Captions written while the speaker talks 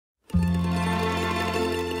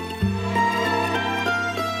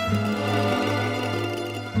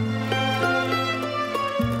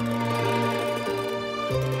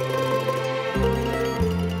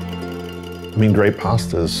mean, great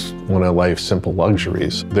pasta is one of life's simple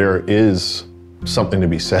luxuries. There is something to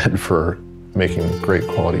be said for making great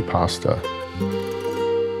quality pasta.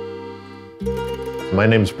 My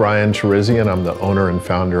name's Brian Terrizzi, and I'm the owner and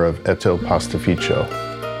founder of ETTO Pastificio.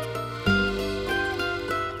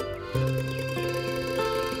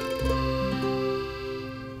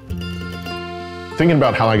 Thinking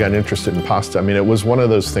about how I got interested in pasta, I mean, it was one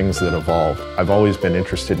of those things that evolved. I've always been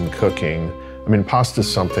interested in cooking. I mean, pasta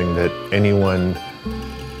is something that anyone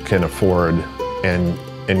can afford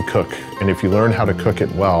and cook. And if you learn how to cook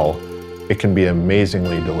it well, it can be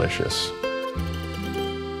amazingly delicious.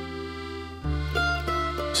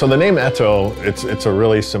 So the name ETTO, it's a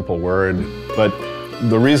really simple word, but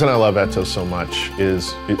the reason I love ETTO so much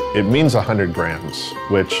is it means 100 grams,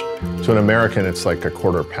 which to an American, it's like a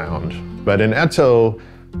quarter pound. But an ETTO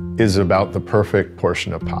is about the perfect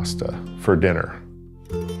portion of pasta for dinner.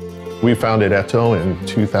 We founded ETTO in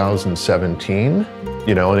 2017,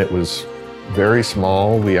 and it was very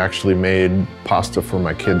small. We actually made pasta for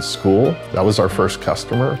my kids' school. That was our first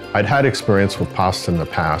customer. I'd had experience with pasta in the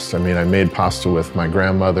past. I mean, I made pasta with my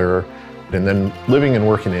grandmother, and then living and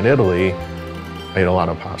working in Italy, I ate a lot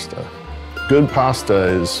of pasta. Good pasta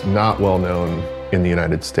is not well known in the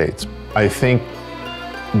United States. I think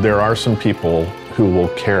there are some people who will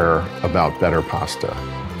care about better pasta.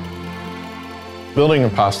 Building a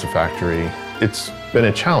pasta factory, it's been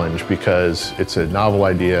a challenge because it's a novel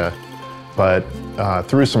idea, but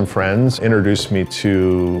through some friends, introduced me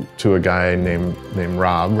to a guy named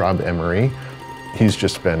Rob Emery. He's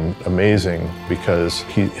just been amazing because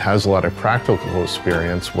he has a lot of practical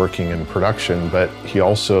experience working in production, but he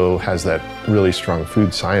also has that really strong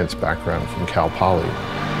food science background from Cal Poly.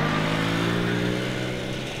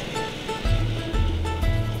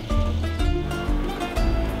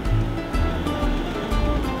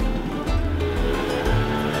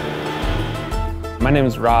 My name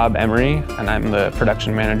is Rob Emery, and I'm the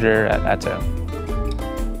production manager at ETTO.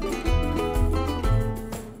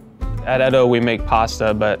 At ETTO, we make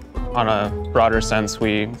pasta, but on a broader sense,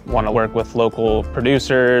 we want to work with local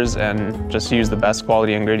producers and just use the best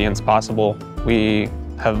quality ingredients possible. We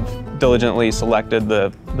have diligently selected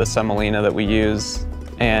the semolina that we use,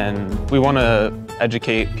 and we want to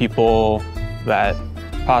educate people that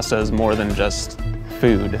pasta is more than just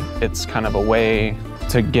food. It's kind of a way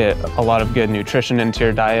to get a lot of good nutrition into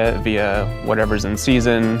your diet via whatever's in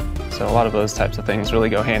season. So a lot of those types of things really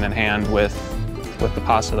go hand in hand with the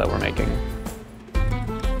pasta that we're making.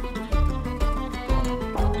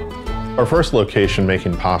 Our first location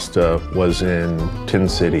making pasta was in Tin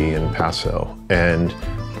City in Paso. And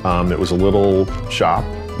it was a little shop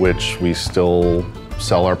which we still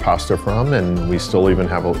sell our pasta from, and we still even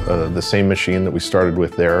have the same machine that we started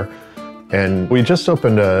with there. And we just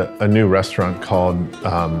opened a new restaurant called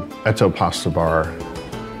ETTO Pasta Bar.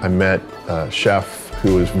 I met a chef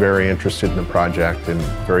who was very interested in the project and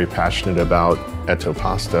very passionate about ETTO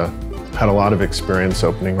Pasta. Had a lot of experience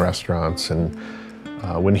opening restaurants, and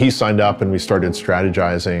when he signed up and we started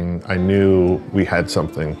strategizing, I knew we had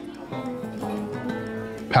something.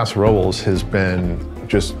 Paso Robles has been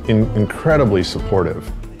just incredibly supportive.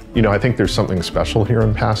 I think there's something special here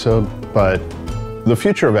in Paso, but the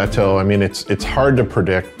future of ETTO, I mean, it's hard to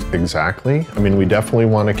predict exactly. I mean, we definitely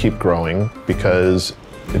want to keep growing because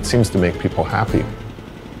it seems to make people happy.